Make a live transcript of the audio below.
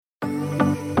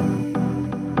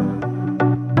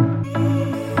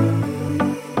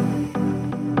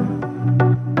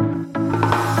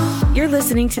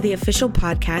listening to the official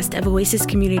podcast of Oasis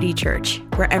Community Church,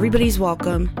 where everybody's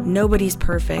welcome, nobody's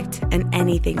perfect, and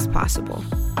anything's possible.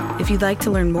 If you'd like to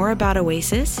learn more about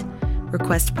Oasis,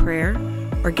 request prayer,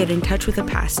 or get in touch with a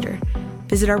pastor,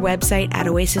 visit our website at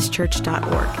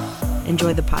oasischurch.org.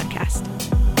 Enjoy the podcast.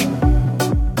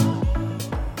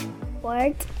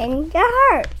 Words in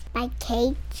Your Heart by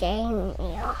Kate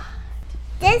Daniel.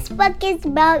 This book is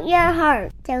about your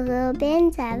heart, the little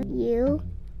bits of you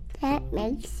that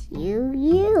makes you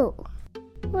you.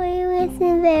 Will you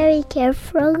listen very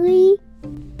carefully?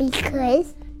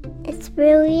 Because it's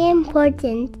really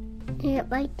important and it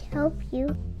might help you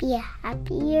be a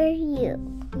happier you.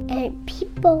 And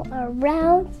people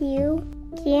around you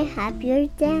be a happier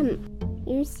them.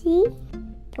 You see,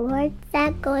 the words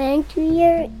that go into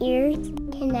your ears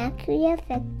can actually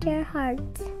affect your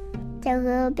hearts. The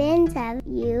little bits of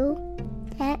you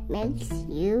that makes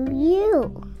you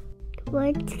you.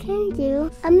 Words can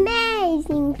do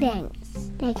amazing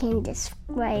things. They can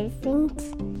describe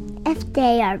things if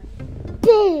they are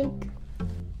big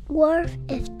or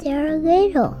if they're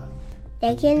little.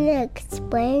 They can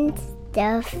explain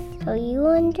stuff so you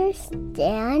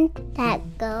understand that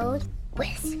goes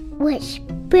whisk, whish,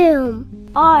 boom,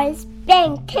 Oz,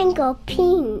 bang, tangle,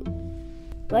 ping.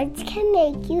 Words can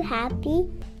make you happy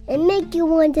and make you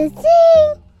want to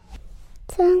sing.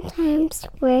 Sometimes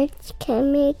words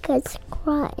can make us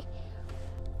cry.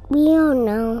 We don't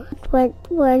know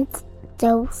what words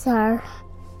those are.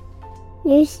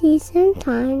 You see,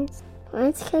 sometimes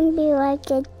words can be like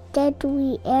a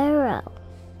deadly arrow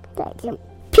that can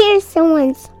pierce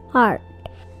someone's heart.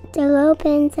 The little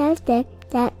bits of them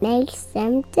that makes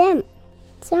them them.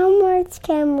 Some words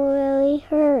can really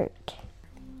hurt.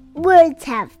 Words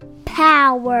have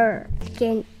power.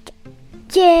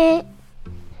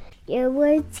 Your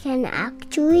words can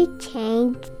actually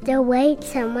change the way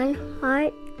someone's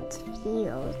heart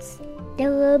feels. The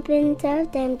little bits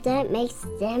of them that makes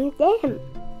them them.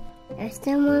 If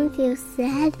someone feels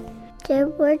sad, your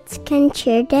words can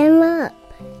cheer them up.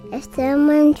 If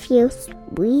someone feels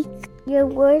weak, your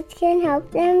words can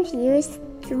help them feel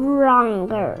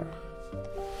stronger.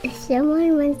 If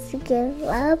someone wants to give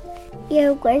up,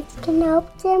 your words can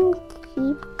help them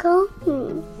keep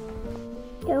going.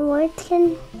 Your words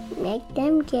can make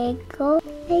them giggle,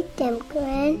 make them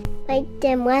grin, make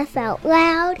them laugh out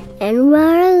loud, and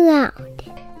run around.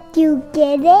 You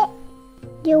get it?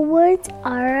 Your words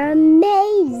are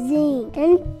amazing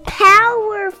and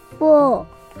powerful.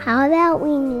 How about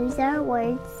we use our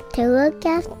words to look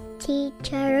after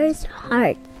each other's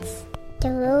hearts? The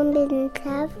little bits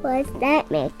of words that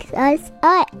makes us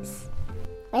us.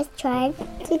 Let's try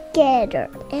it together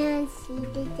and see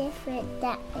the difference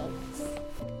that makes.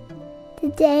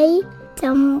 Today,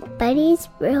 somebody's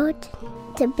world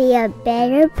to be a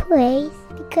better place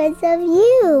because of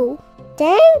you.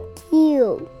 Thank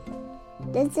you.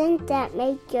 Doesn't that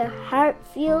make your heart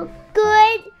feel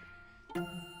good?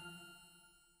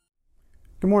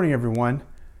 Good morning, everyone.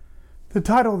 The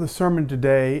title of the sermon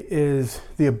today is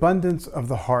The Abundance of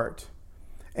the Heart,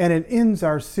 and it ends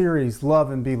our series,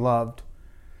 Love and Be Loved.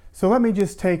 So let me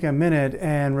just take a minute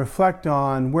and reflect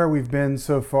on where we've been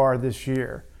so far this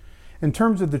year. In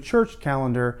terms of the church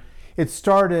calendar, it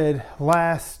started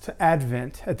last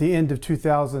Advent at the end of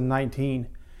 2019,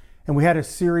 and we had a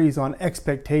series on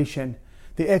expectation,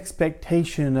 the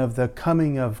expectation of the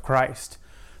coming of Christ,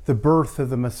 the birth of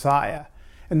the Messiah,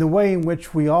 and the way in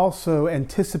which we also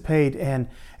anticipate and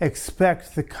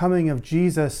expect the coming of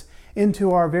Jesus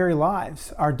into our very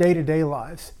lives, our day-to-day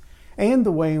lives, and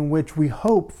the way in which we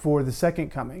hope for the second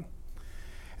coming.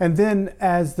 And then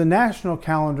as the national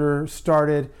calendar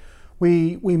started,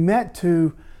 we met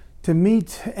to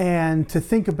meet and to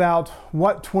think about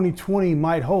what 2020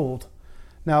 might hold.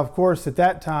 Now, of course, at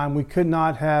that time, we could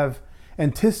not have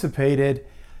anticipated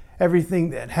everything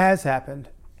that has happened.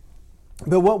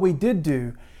 But what we did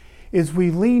do is we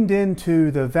leaned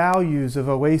into the values of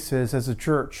Oasis as a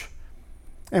church.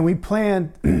 And we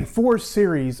planned 4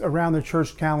 series around the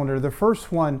church calendar. The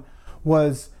first one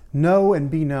was Know and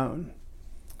Be Known.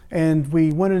 And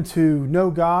we wanted to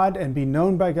know God and be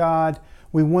known by God.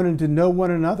 We wanted to know one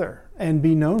another and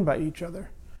be known by each other.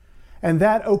 And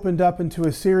that opened up into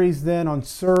a series then on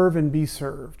Serve and Be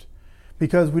Served.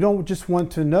 Because we don't just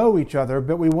want to know each other,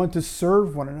 but we want to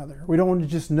serve one another. We don't want to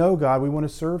just know God, we want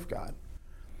to serve God.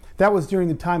 That was during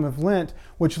the time of Lent,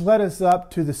 which led us up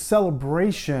to the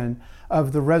celebration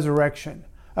of the resurrection,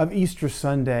 of Easter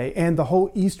Sunday, and the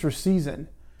whole Easter season.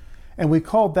 And we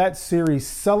called that series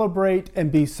Celebrate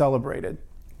and Be Celebrated.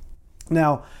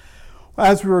 Now,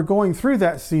 as we were going through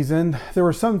that season, there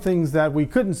were some things that we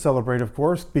couldn't celebrate, of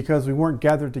course, because we weren't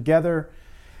gathered together.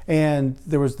 and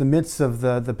there was the midst of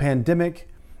the pandemic.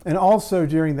 And also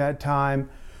during that time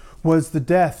was the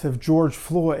death of George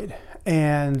Floyd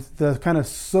and the kind of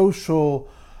social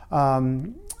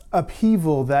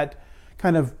upheaval that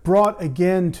kind of brought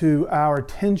again to our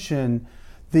attention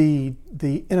the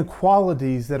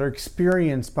inequalities that are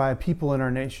experienced by people in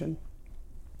our nation.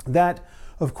 That,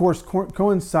 of course,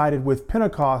 coincided with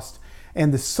Pentecost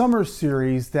and the summer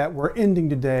series that we're ending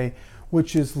today,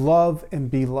 which is Love and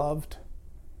Be Loved.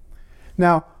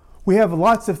 Now, we have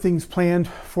lots of things planned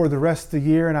for the rest of the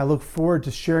year, and I look forward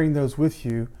to sharing those with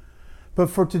you. But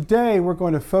for today, we're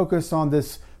going to focus on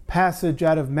this passage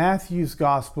out of Matthew's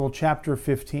Gospel, chapter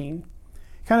 15.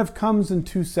 It kind of comes in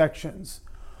two sections.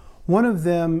 One of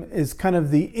them is kind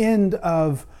of the end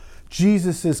of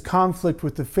Jesus' conflict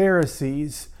with the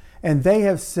Pharisees, and they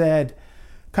have said,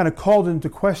 kind of called into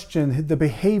question the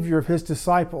behavior of his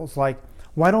disciples, like,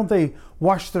 why don't they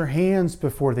wash their hands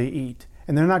before they eat?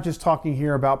 And they're not just talking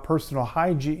here about personal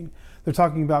hygiene. They're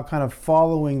talking about kind of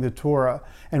following the Torah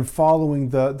and following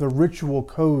the ritual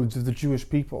codes of the Jewish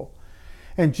people.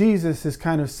 And Jesus is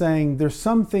kind of saying there's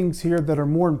some things here that are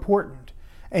more important,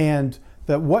 and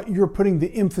that what you're putting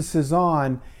the emphasis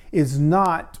on is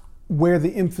not where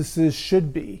the emphasis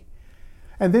should be.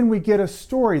 And then we get a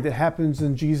story that happens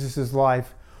in Jesus'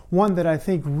 life, one that I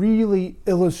think really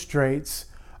illustrates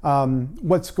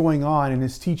what's going on in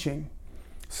his teaching.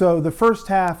 So the first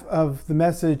half of the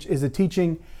message is a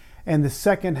teaching, and the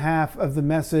second half of the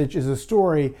message is a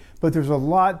story, but there's a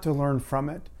lot to learn from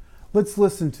it. Let's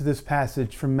listen to this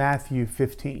passage from Matthew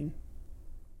 15.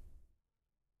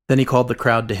 Then he called the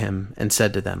crowd to him and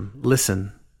said to them,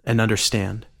 "Listen and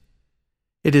understand.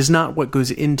 It is not what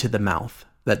goes into the mouth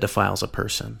that defiles a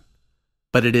person,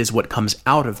 but it is what comes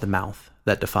out of the mouth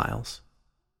that defiles."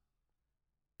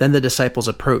 Then the disciples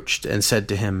approached and said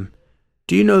to him,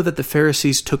 "Do you know that the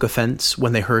Pharisees took offense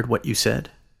when they heard what you said?"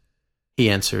 He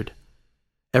answered,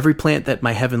 "Every plant that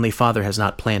my heavenly Father has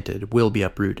not planted will be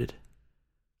uprooted.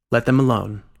 Let them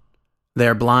alone. They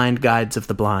are blind guides of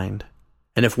the blind,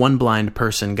 and if one blind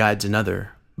person guides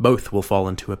another, both will fall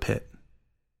into a pit."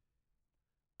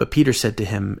 But Peter said to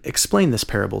him, "Explain this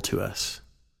parable to us."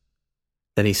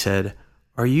 Then he said,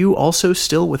 "Are you also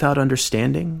still without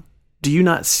understanding? Do you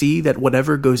not see that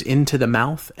whatever goes into the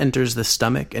mouth enters the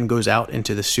stomach and goes out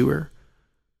into the sewer?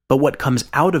 But what comes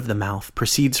out of the mouth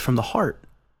proceeds from the heart,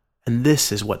 and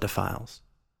this is what defiles.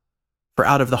 For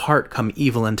out of the heart come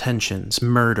evil intentions,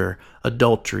 murder,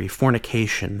 adultery,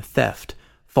 fornication, theft,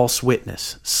 false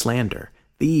witness, slander.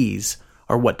 These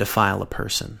are what defile a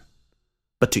person.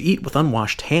 But to eat with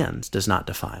unwashed hands does not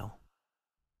defile."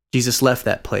 Jesus left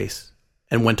that place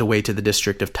and went away to the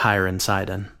district of Tyre and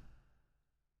Sidon.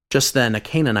 Just then a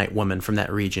Canaanite woman from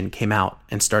that region came out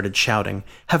and started shouting,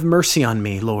 "Have mercy on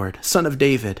me, Lord, Son of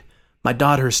David. My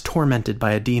daughter is tormented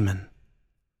by a demon."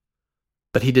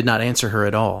 But he did not answer her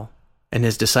at all, and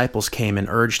his disciples came and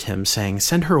urged him, saying,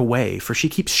 "Send her away, for she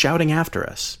keeps shouting after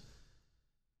us."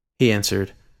 He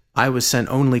answered, "I was sent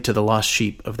only to the lost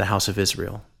sheep of the house of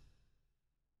Israel."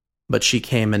 But she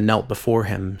came and knelt before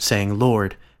him, saying,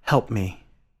 "Lord, help me."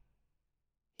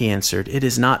 He answered, "It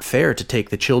is not fair to take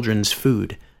the children's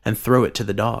food and throw it to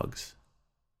the dogs."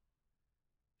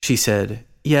 She said,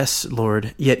 "Yes,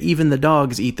 Lord, yet even the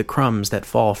dogs eat the crumbs that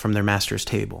fall from their master's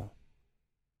table."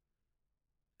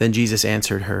 Then Jesus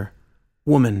answered her,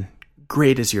 "Woman,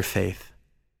 great is your faith.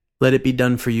 Let it be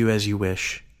done for you as you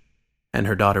wish." And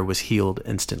her daughter was healed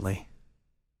instantly.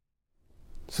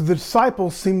 So the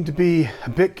disciples seem to be a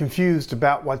bit confused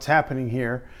about what's happening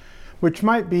here, which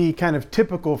might be kind of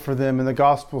typical for them in the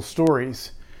gospel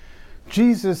stories.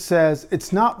 Jesus says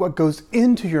it's not what goes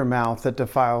into your mouth that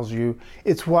defiles you,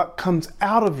 it's what comes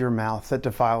out of your mouth that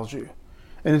defiles you.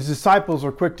 And his disciples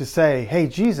are quick to say, "Hey,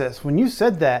 Jesus, when you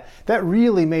said that, that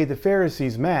really made the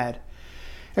Pharisees mad."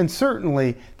 And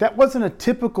certainly, that wasn't a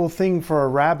typical thing for a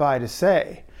rabbi to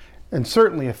say. And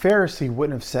certainly a Pharisee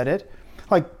wouldn't have said it.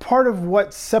 Like, part of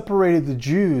what separated the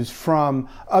Jews from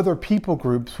other people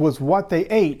groups was what they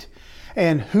ate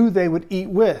and who they would eat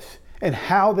with and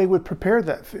how they would prepare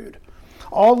that food.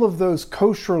 All of those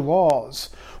kosher laws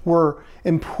were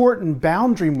important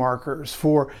boundary markers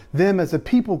for them as a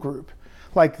people group.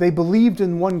 Like, they believed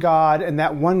in one God, and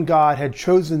that one God had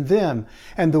chosen them.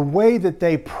 And the way that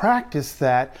they practiced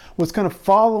that was kind of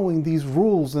following these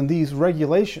rules and these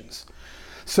regulations.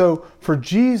 So for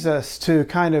Jesus to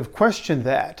kind of question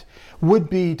that would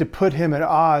be to put him at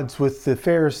odds with the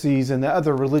Pharisees and the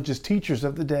other religious teachers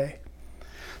of the day.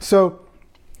 So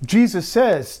Jesus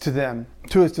says to them,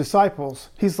 to his disciples,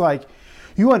 he's like,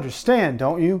 "You understand,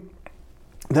 don't you,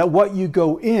 that what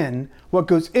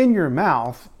goes in your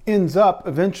mouth ends up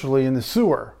eventually in the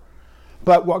sewer.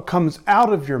 But what comes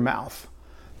out of your mouth,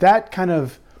 that kind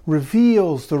of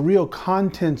reveals the real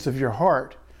contents of your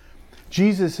heart.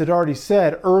 Jesus had already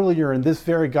said earlier in this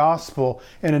very gospel,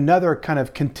 in another kind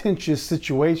of contentious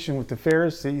situation with the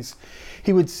Pharisees,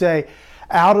 he would say,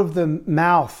 out of the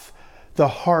mouth, the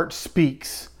heart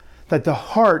speaks. That the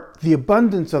heart, the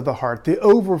abundance of the heart, the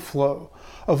overflow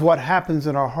of what happens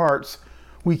in our hearts,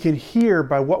 we can hear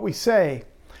by what we say.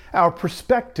 Our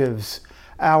perspectives,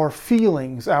 our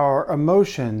feelings, our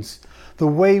emotions, the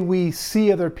way we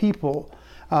see other people,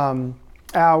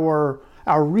 our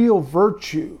real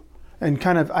virtue and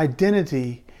kind of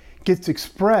identity gets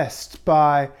expressed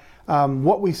by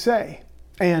what we say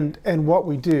and what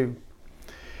we do.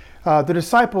 The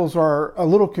disciples are a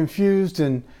little confused,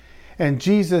 and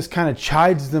Jesus kind of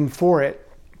chides them for it.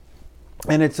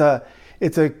 And it's a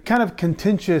kind of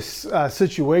contentious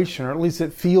situation, or at least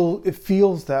it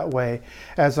feels that way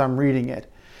as I'm reading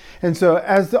it. And so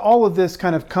as all of this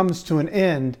kind of comes to an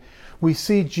end, we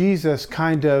see Jesus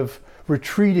kind of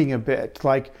retreating a bit,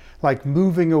 like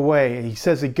moving away. He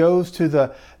says he goes to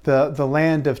the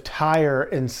land of Tyre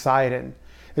and Sidon.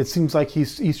 It seems like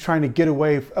he's trying to get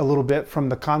away a little bit from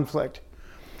the conflict.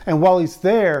 And while he's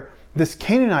there, this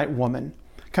Canaanite woman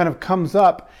kind of comes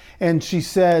up and she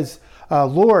says,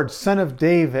 Lord, Son of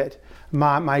David,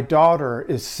 my daughter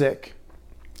is sick.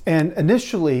 And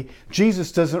initially,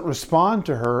 Jesus doesn't respond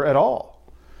to her at all.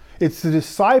 It's the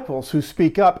disciples who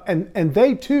speak up, and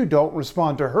they too don't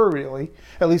respond to her really,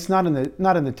 at least not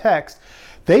in the text.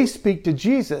 They speak to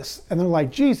Jesus, and they're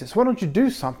like, Jesus, why don't you do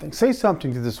something? Say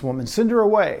something to this woman, send her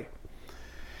away.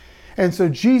 And so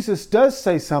Jesus does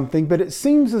say something, but it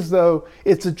seems as though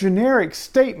it's a generic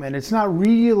statement. It's not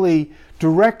really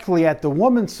directly at the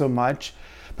woman so much,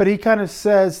 but he kind of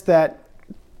says that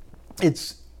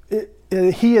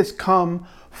he has come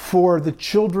for the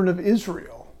children of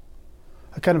Israel.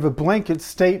 A kind of a blanket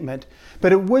statement,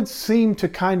 but it would seem to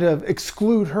kind of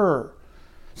exclude her.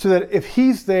 So that if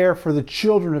he's there for the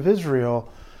children of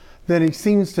Israel, then he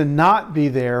seems to not be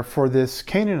there for this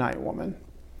Canaanite woman.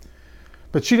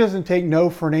 But she doesn't take no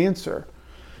for an answer.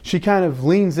 She kind of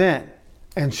leans in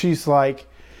and she's like,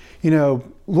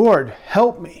 Lord,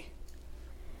 help me.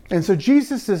 And so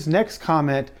Jesus' next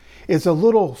comment is a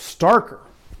little starker,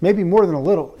 maybe more than a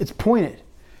little. It's pointed.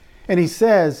 And he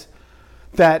says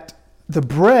that the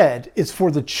bread is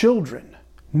for the children,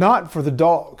 not for the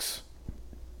dogs.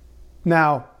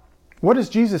 Now, what is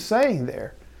Jesus saying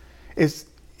there? Is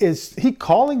he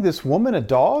calling this woman a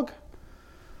dog?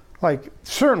 Like,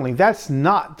 certainly that's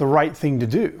not the right thing to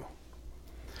do.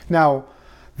 Now,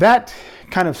 that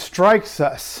kind of strikes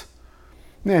us,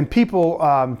 and people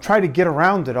try to get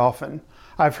around it often.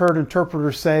 I've heard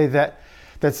interpreters say that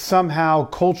somehow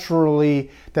culturally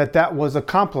that was a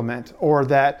compliment, or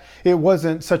that it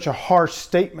wasn't such a harsh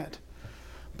statement.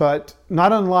 But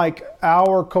not unlike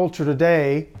our culture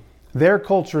today, their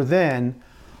culture then,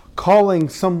 calling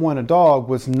someone a dog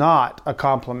was not a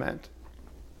compliment.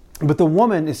 But the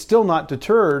woman is still not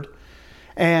deterred,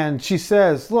 and she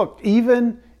says, look,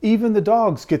 even the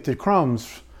dogs get the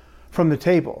crumbs from the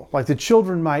table. Like the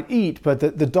children might eat, but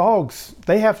the dogs,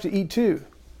 they have to eat too.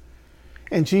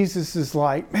 And Jesus is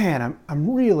like, man,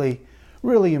 I'm really,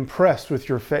 really impressed with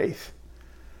your faith.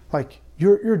 Like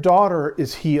your daughter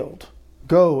is healed.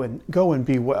 Go and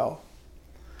be well.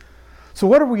 So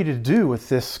what are we to do with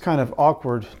this kind of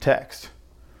awkward text?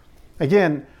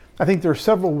 Again, I think there are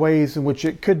several ways in which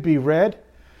it could be read.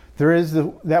 There is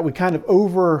that we kind of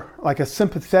like a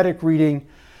sympathetic reading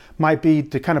might be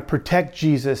to kind of protect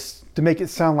Jesus, to make it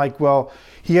sound like, well,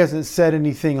 he hasn't said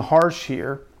anything harsh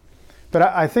here. But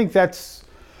I think that's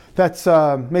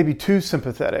maybe too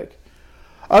sympathetic.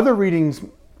 Other readings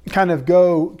kind of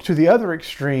go to the other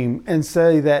extreme and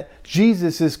say that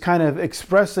Jesus is kind of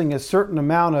expressing a certain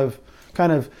amount of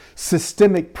kind of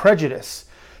systemic prejudice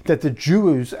that the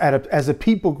Jews as a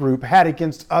people group had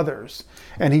against others.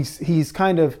 And he's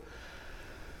kind of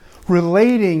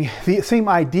relating the same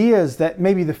ideas that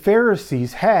maybe the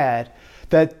Pharisees had,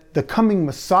 that the coming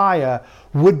Messiah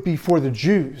would be for the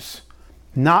Jews,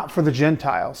 not for the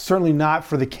Gentiles, certainly not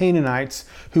for the Canaanites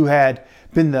who had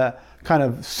been the kind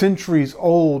of centuries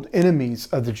old enemies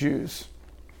of the Jews.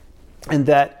 And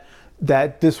that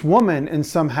this woman in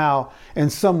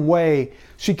some way,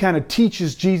 she kind of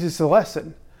teaches Jesus a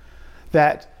lesson.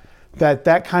 That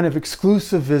kind of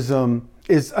exclusivism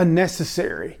is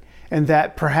unnecessary, and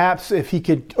that perhaps if he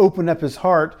could open up his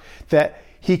heart, that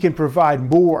he can provide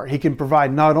more. He can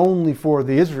provide not only for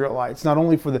the Israelites, not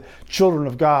only for the children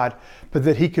of God, but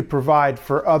that he could provide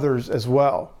for others as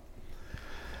well.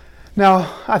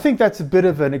 Now, I think that's a bit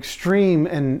of an extreme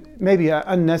and maybe an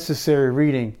unnecessary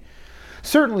reading.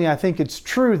 Certainly, I think it's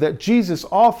true that Jesus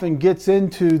often gets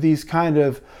into these kind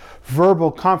of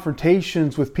verbal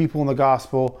confrontations with people in the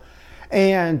gospel,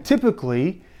 and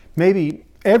typically, maybe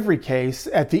every case,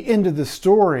 at the end of the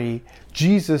story,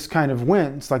 Jesus kind of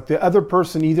wins. Like the other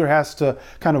person either has to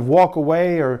kind of walk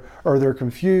away, or they're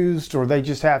confused, or they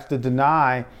just have to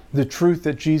deny the truth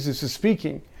that Jesus is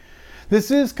speaking. This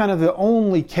is kind of the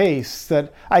only case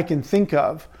that I can think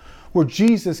of where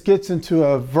Jesus gets into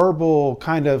a verbal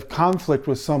kind of conflict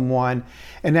with someone,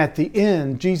 and at the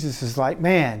end, Jesus is like,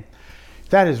 man,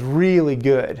 that is really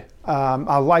good.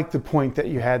 I like the point that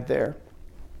you had there.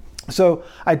 So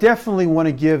I definitely want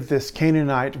to give this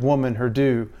Canaanite woman her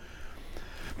due.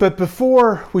 But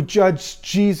before we judge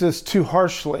Jesus too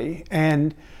harshly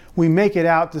and we make it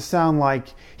out to sound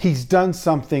like he's done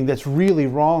something that's really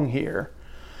wrong here,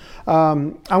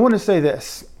 I want to say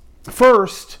this.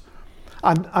 First,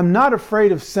 I'm not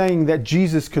afraid of saying that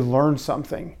Jesus could learn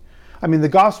something. I mean, the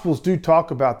Gospels do talk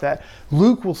about that.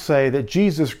 Luke will say that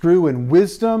Jesus grew in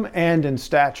wisdom and in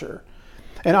stature.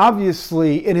 And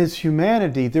obviously, in his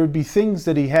humanity, there would be things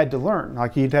that he had to learn.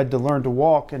 Like he'd had to learn to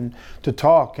walk and to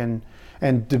talk and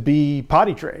to be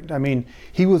potty trained. I mean,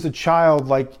 he was a child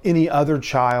like any other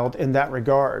child in that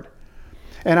regard.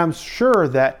 And I'm sure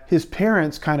that his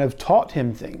parents kind of taught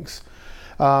him things.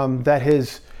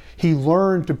 He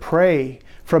learned to pray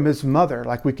from his mother.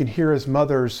 Like we can hear his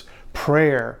mother's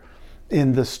prayer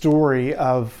in the story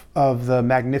of the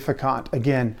Magnificat,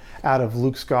 again, out of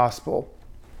Luke's Gospel.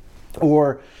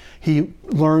 Or he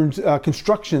learned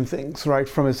construction things, right,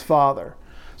 from his father.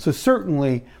 So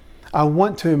certainly, I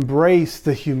want to embrace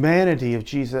the humanity of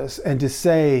Jesus and to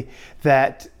say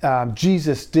that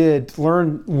Jesus did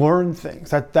learn things.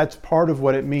 That's part of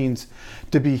what it means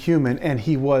to be human, and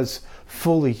he was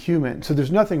fully human. So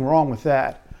there's nothing wrong with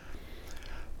that.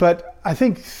 But I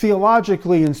think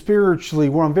theologically and spiritually,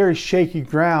 we're on very shaky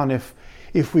ground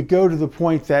if we go to the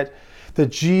point that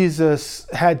Jesus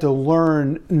had to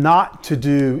learn not to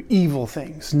do evil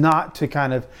things, not to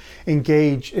kind of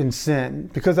engage in sin.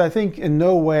 Because I think in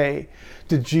no way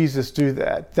did Jesus do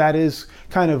that. That is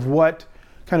kind of what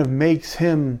kind of makes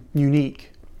him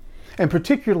unique. And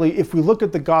particularly if we look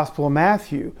at the Gospel of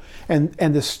Matthew and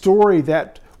the story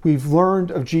that we've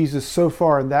learned of Jesus so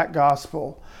far in that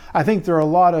Gospel, I think there are a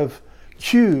lot of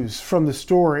cues from the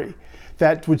story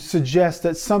that would suggest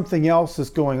that something else is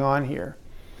going on here.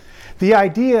 The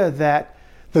idea that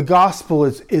the gospel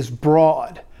is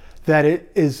broad, that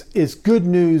it is good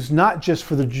news not just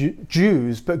for the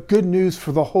Jews, but good news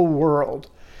for the whole world,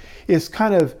 is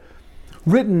kind of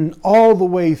written all the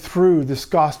way through this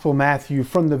Gospel of Matthew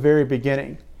from the very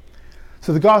beginning.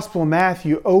 So the Gospel of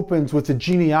Matthew opens with the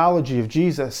genealogy of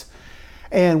Jesus.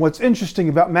 And what's interesting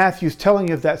about Matthew's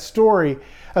telling of that story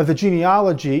of the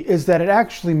genealogy is that it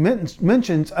actually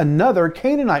mentions another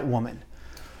Canaanite woman.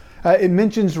 It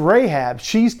mentions Rahab.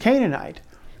 She's Canaanite,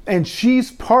 and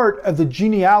she's part of the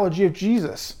genealogy of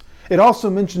Jesus. It also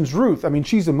mentions Ruth. I mean,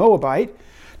 she's a Moabite,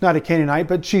 not a Canaanite,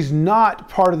 but she's not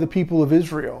part of the people of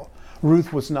Israel.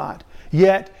 Ruth was not.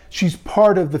 Yet, she's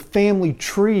part of the family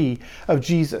tree of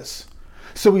Jesus.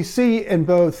 So we see in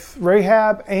both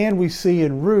Rahab and we see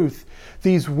in Ruth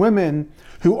these women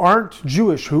who aren't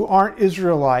Jewish, who aren't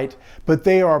Israelite, but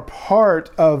they are part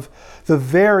of the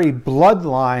very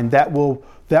bloodline that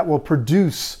will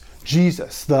produce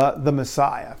Jesus, the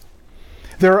Messiah.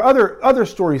 There are other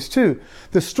stories too.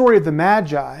 The story of the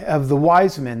Magi, of the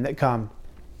wise men that come.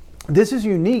 This is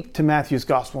unique to Matthew's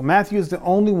Gospel. Matthew is the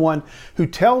only one who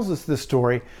tells us this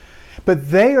story,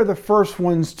 but they are the first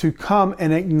ones to come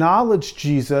and acknowledge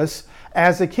Jesus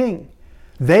as a king.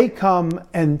 They come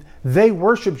and they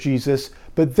worship Jesus,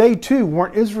 but they too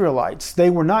weren't Israelites. They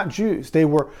were not Jews. They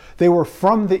were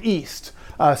from the east.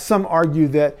 Some argue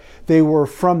that they were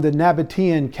from the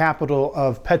Nabatean capital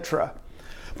of Petra.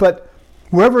 But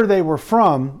wherever they were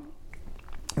from,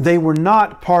 they were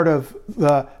not part of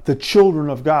the children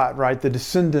of God, right? The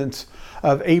descendants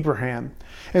of Abraham.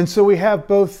 And so we have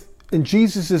both in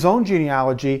Jesus' own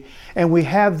genealogy, and we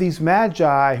have these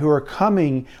magi who are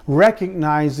coming,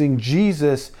 recognizing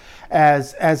Jesus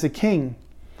as a king.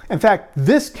 In fact,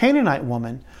 this Canaanite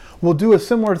woman will do a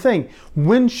similar thing.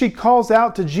 When she calls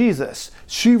out to Jesus,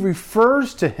 she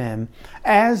refers to him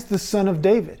as the son of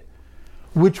David,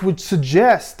 which would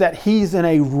suggest that he's in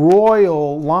a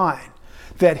royal line,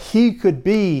 that he could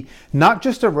be not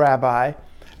just a rabbi,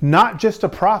 not just a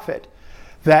prophet,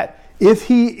 that if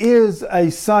he is a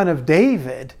son of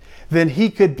David, then he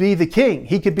could be the king,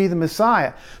 he could be the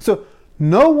Messiah. So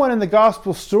no one in the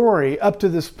gospel story up to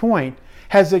this point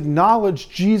has acknowledged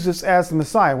Jesus as the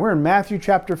Messiah. We're in Matthew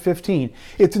chapter 15.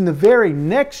 It's in the very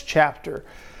next chapter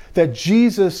that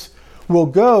Jesus will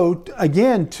go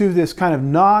again to this kind of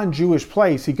non-Jewish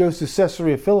place. He goes to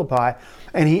Caesarea Philippi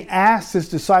and he asks his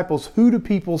disciples, who do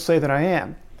people say that I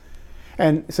am?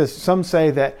 And it says, some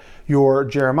say that you're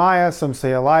Jeremiah, some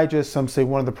say Elijah, some say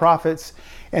one of the prophets.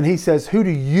 And he says, who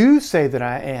do you say that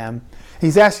I am?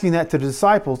 He's asking that to the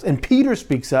disciples. And Peter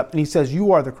speaks up and he says,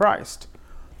 you are the Christ.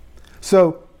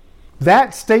 So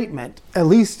that statement, at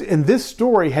least in this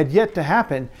story, had yet to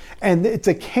happen. And it's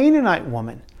a Canaanite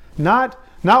woman, not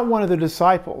one of the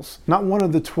disciples, not one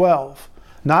of the 12,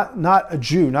 not a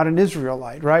Jew, not an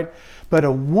Israelite, right? But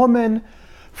a woman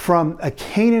from a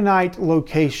Canaanite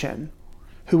location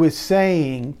who is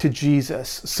saying to Jesus,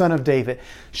 Son of David,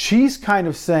 she's kind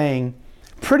of saying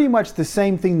pretty much the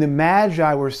same thing the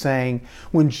Magi were saying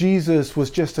when Jesus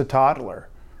was just a toddler,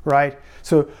 right?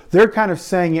 So they're kind of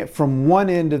saying it from one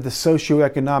end of the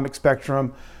socioeconomic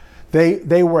spectrum.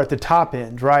 They were at the top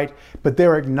end, right? But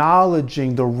they're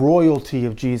acknowledging the royalty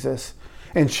of Jesus.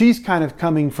 And she's kind of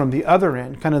coming from the other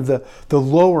end, kind of the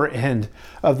lower end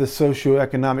of the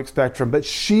socioeconomic spectrum. But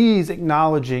she's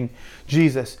acknowledging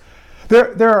Jesus.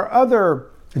 There are other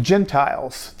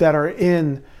Gentiles that are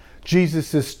in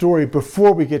Jesus' story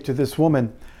before we get to this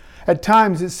woman. At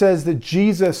times it says that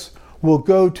Jesus will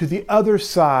go to the other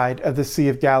side of the Sea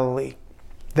of Galilee.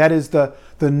 That is the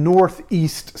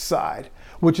northeast side,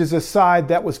 which is a side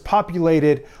that was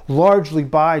populated largely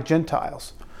by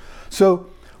Gentiles. So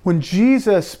when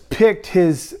Jesus picked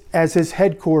as his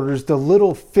headquarters the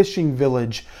little fishing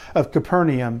village of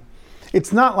Capernaum,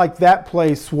 it's not like that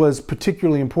place was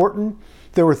particularly important.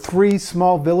 There were 3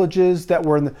 small villages that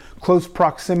were in close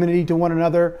proximity to one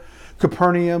another.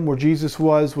 Capernaum, where Jesus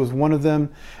was one of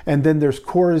them. And then there's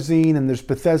Chorazin and there's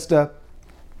Bethesda.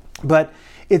 But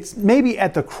it's maybe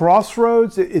at the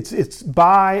crossroads. It's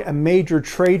by a major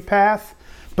trade path,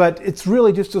 but it's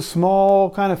really just a small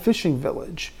kind of fishing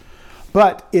village.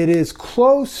 But it is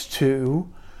close to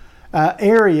an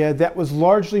area that was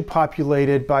largely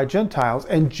populated by Gentiles,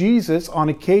 and Jesus on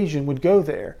occasion would go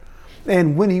there.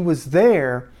 And when he was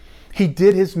there, he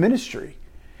did his ministry.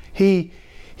 He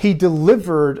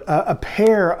delivered a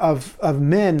pair of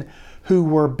men who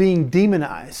were being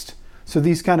demonized. So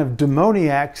these kind of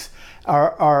demoniacs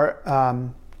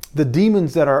are the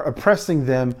demons that are oppressing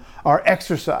them are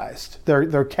exorcised.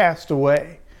 They're cast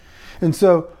away. And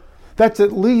so that's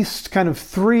at least kind of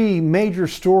 3 major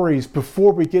stories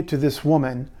before we get to this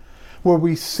woman, where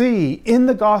we see in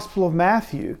the Gospel of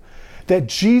Matthew that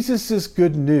Jesus'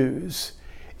 good news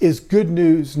is good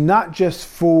news not just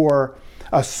for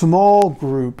a small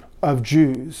group of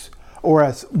Jews or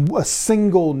a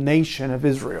single nation of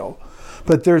Israel,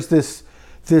 but there's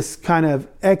this kind of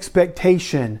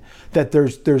expectation that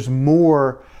there's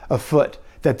more afoot,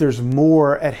 that there's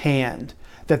more at hand,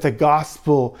 that the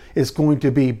gospel is going to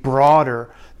be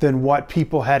broader than what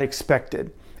people had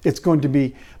expected. It's going to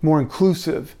be more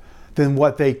inclusive than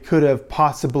what they could have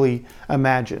possibly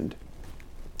imagined.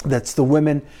 That's the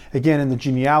women, again, in the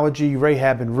genealogy,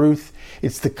 Rahab and Ruth.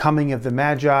 It's the coming of the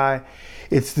Magi.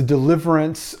 It's the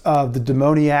deliverance of the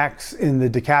demoniacs in the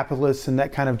Decapolis and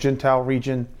that kind of Gentile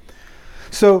region.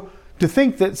 So to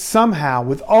think that somehow,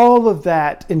 with all of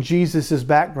that in Jesus'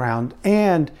 background,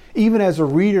 and even as a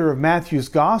reader of Matthew's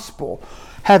gospel,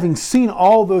 having seen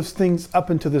all those things up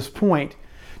until this point,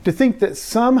 to think that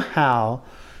somehow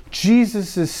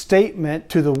Jesus' statement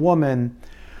to the woman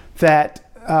that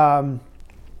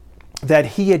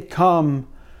he had come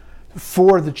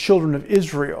for the children of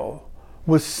Israel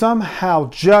was somehow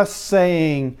just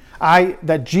saying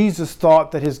that Jesus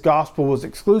thought that his gospel was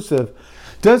exclusive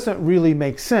doesn't really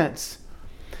make sense.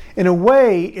 In a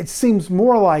way, it seems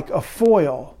more like a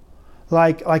foil,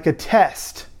 like a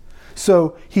test.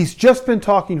 So he's just been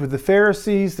talking with the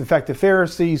Pharisees. In fact, the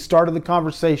Pharisees started the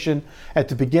conversation at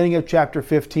the beginning of chapter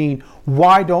 15.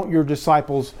 Why don't your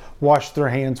disciples wash their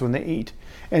hands when they eat?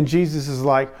 And Jesus is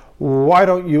like, why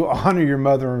don't you honor your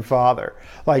mother and father?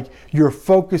 Like, you're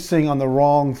focusing on the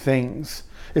wrong things.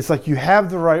 It's like you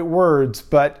have the right words,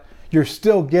 but you're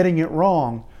still getting it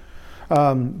wrong.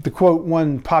 To quote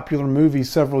one popular movie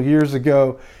several years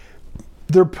ago,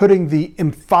 they're putting the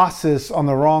emphasis on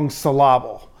the wrong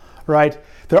syllable, right?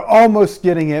 They're almost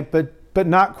getting it, but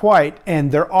not quite.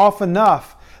 And they're off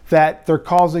enough that they're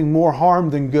causing more harm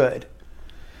than good.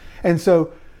 And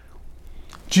so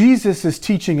Jesus is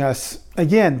teaching us,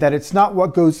 again, that it's not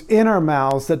what goes in our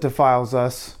mouths that defiles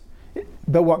us,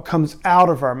 but what comes out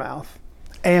of our mouth.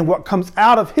 And what comes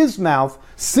out of his mouth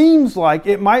seems like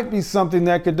it might be something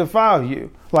that could defile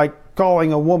you, like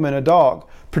calling a woman a dog.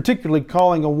 particularly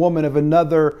calling a woman of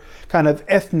another kind of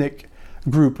ethnic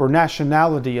group or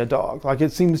nationality a dog. Like,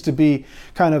 it seems to be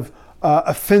kind of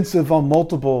offensive on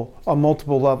multiple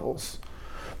levels.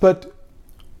 But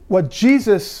what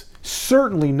Jesus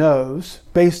certainly knows,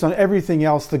 based on everything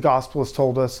else the gospel has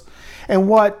told us, and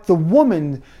what the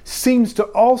woman seems to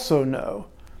also know,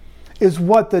 is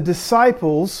what the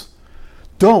disciples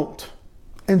don't.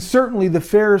 And certainly the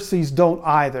Pharisees don't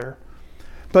either.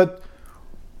 But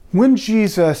when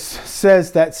Jesus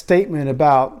says that statement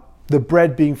about the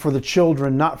bread being for the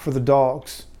children, not for the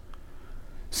dogs,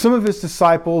 some of his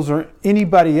disciples or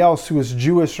anybody else who was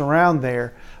Jewish around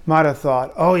there might have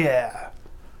thought, oh yeah,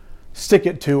 stick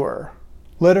it to her.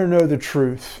 Let her know the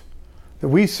truth, that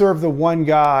we serve the one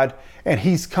God and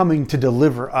he's coming to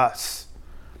deliver us.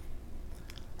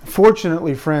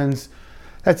 Fortunately, friends,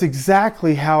 that's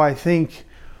exactly how I think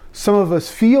some of us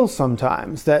feel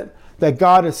sometimes, that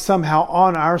God is somehow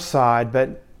on our side,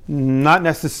 but not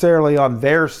necessarily on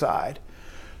their side,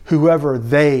 whoever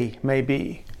they may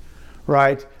be,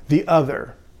 right? The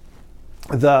other,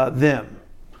 them.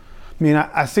 I mean,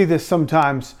 I see this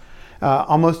sometimes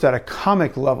almost at a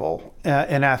comic level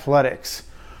in athletics,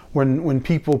 when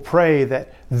people pray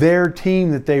that their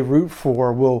team that they root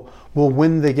for will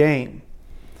win the game,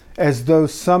 as though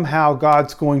somehow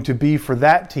God's going to be for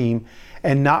that team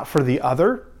and not for the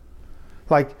other.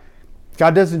 Like,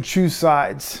 God doesn't choose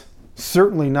sides,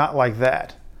 certainly not like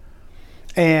that.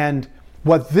 And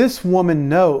what this woman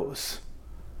knows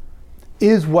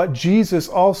is what Jesus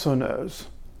also knows.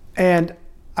 And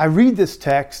I read this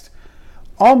text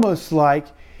almost like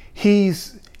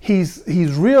he's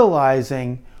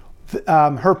realizing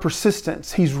her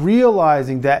persistence. He's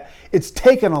realizing that it's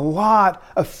taken a lot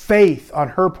of faith on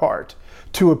her part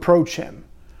to approach him.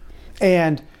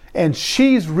 And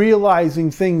she's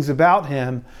realizing things about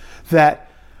him that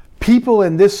people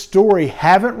in this story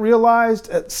haven't realized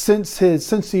since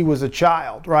he was a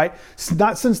child, right?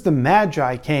 Not since the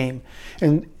Magi came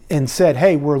and said,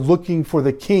 hey, we're looking for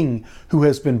the king who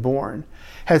has been born.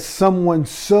 Has someone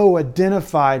so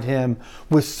identified him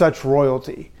with such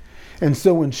royalty? And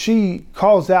so when she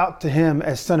calls out to him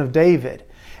as Son of David,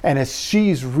 and as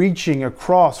she's reaching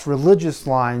across religious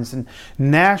lines and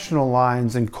national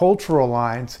lines and cultural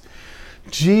lines,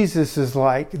 Jesus is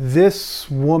like, this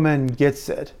woman gets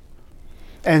it.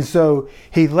 And so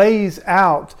he lays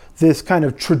out this kind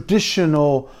of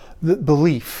traditional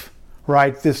belief,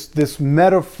 right? This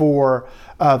metaphor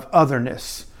of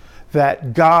otherness,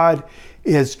 that God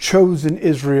has chosen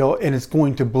Israel and is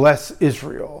going to bless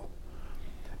Israel.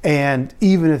 And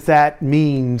even if that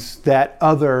means that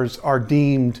others are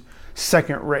deemed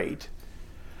second rate.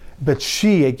 But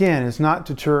she, again, is not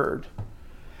deterred.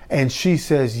 And she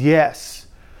says, yes,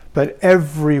 but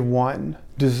everyone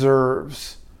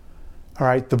deserves, all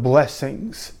right, the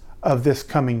blessings of this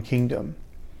coming kingdom.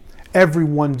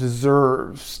 Everyone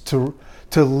deserves to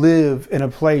live in a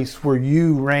place where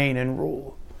you reign and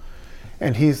rule.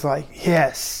 And he's like,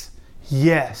 yes,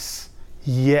 yes,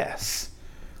 yes.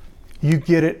 You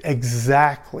get it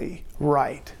exactly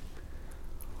right.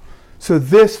 So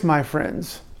this, my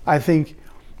friends, I think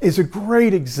is a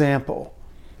great example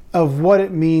of what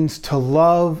it means to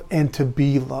love and to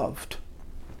be loved.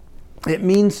 It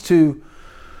means to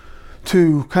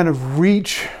kind of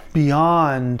reach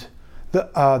beyond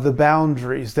the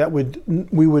boundaries that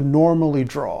we would normally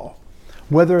draw,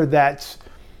 whether that's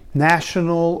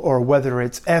national or whether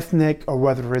it's ethnic or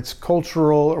whether it's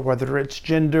cultural or whether it's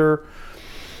gender,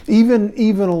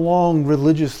 even along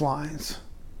religious lines.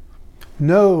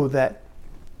 Know that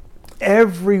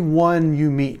everyone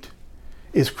you meet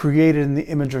is created in the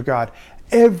image of God.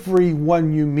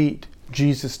 Everyone you meet,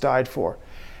 Jesus died for.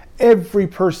 Every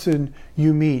person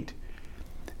you meet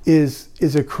is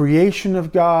a creation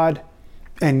of God,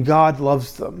 and God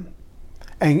loves them.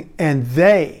 And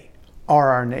they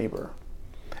are our neighbor.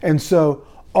 And so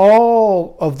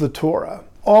all of the Torah,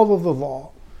 all of the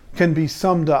law can be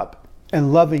summed up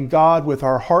in loving God with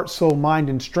our heart, soul, mind,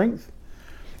 and strength,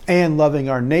 and loving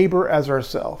our neighbor as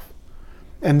ourselves.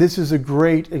 And this is a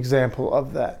great example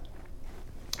of that.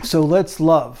 So let's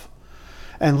love,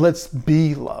 and let's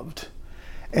be loved,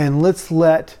 and let's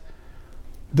let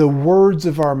the words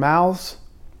of our mouths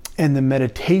and the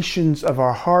meditations of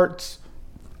our hearts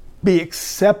be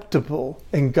acceptable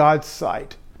in God's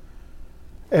sight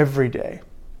every day.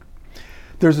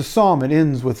 There's a psalm that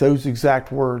ends with those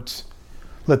exact words.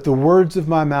 Let the words of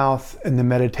my mouth and the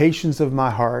meditations of my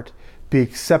heart be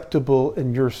acceptable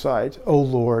in your sight, O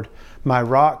Lord, my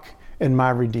rock and my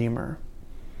redeemer.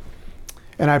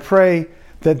 And I pray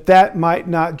that might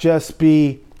not just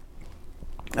be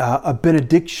a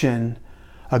benediction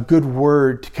a good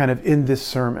word to kind of end this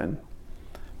sermon.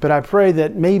 But I pray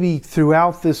that maybe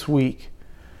throughout this week,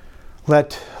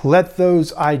 let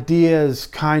those ideas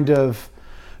kind of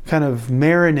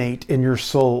marinate in your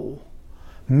soul.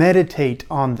 Meditate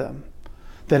on them.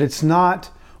 That it's not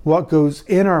what goes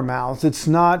in our mouths. It's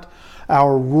not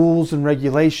our rules and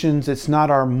regulations. It's not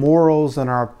our morals and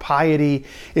our piety.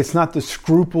 It's not the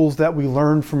scruples that we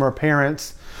learned from our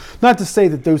parents. Not to say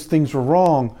that those things were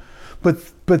wrong,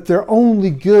 but they're only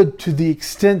good to the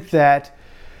extent that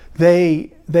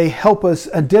they help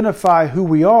us identify who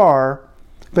we are,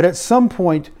 but at some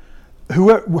point,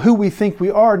 who we think we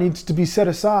are needs to be set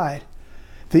aside.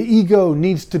 The ego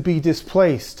needs to be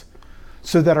displaced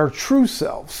so that our true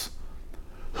selves,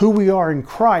 who we are in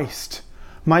Christ,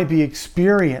 might be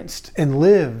experienced and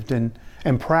lived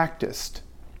and practiced.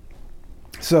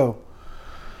 So,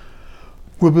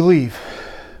 we believe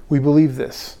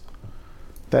this,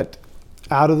 that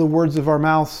out of the words of our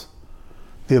mouths,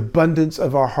 the abundance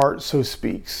of our heart so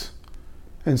speaks.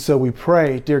 And so we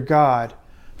pray, dear God,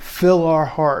 fill our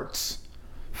hearts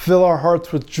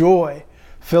with joy,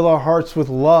 fill our hearts with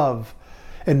love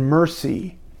and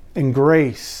mercy and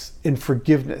grace and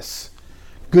forgiveness,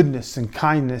 goodness and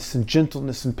kindness and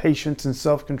gentleness and patience and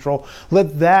self-control.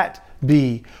 Let that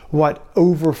be what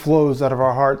overflows out of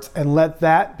our hearts, and let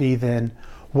that be then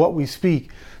what we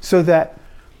speak, so that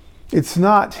it's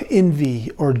not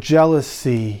envy or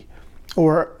jealousy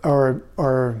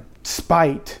or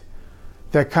spite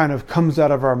that kind of comes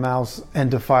out of our mouths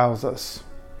and defiles us.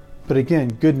 But again,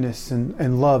 goodness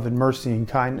and love and mercy and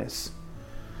kindness,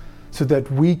 so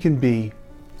that we can be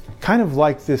kind of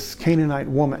like this Canaanite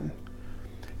woman,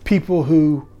 people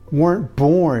who weren't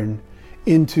born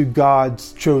into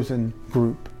God's chosen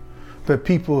group, but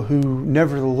people who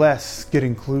nevertheless get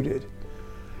included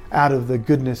out of the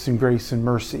goodness and grace and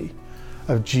mercy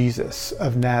of Jesus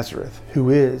of Nazareth, who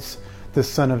is the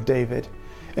Son of David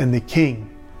and the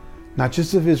King, not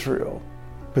just of Israel,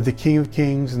 but the King of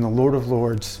Kings and the Lord of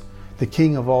Lords, the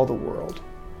King of all the world.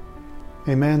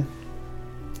 Amen.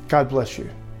 God bless you.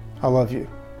 I love you.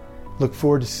 Look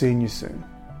forward to seeing you soon.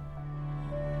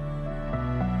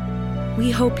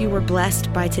 We hope you were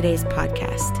blessed by today's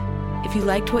podcast. If you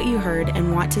liked what you heard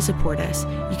and want to support us,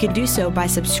 you can do so by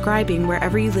subscribing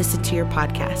wherever you listen to your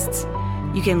podcasts.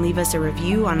 You can leave us a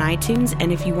review on iTunes,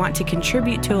 and if you want to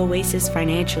contribute to Oasis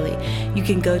financially, you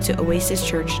can go to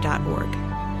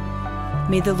oasischurch.org.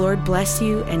 May the Lord bless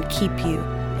you and keep you,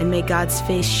 and may God's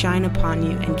face shine upon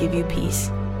you and give you peace.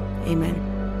 Amen.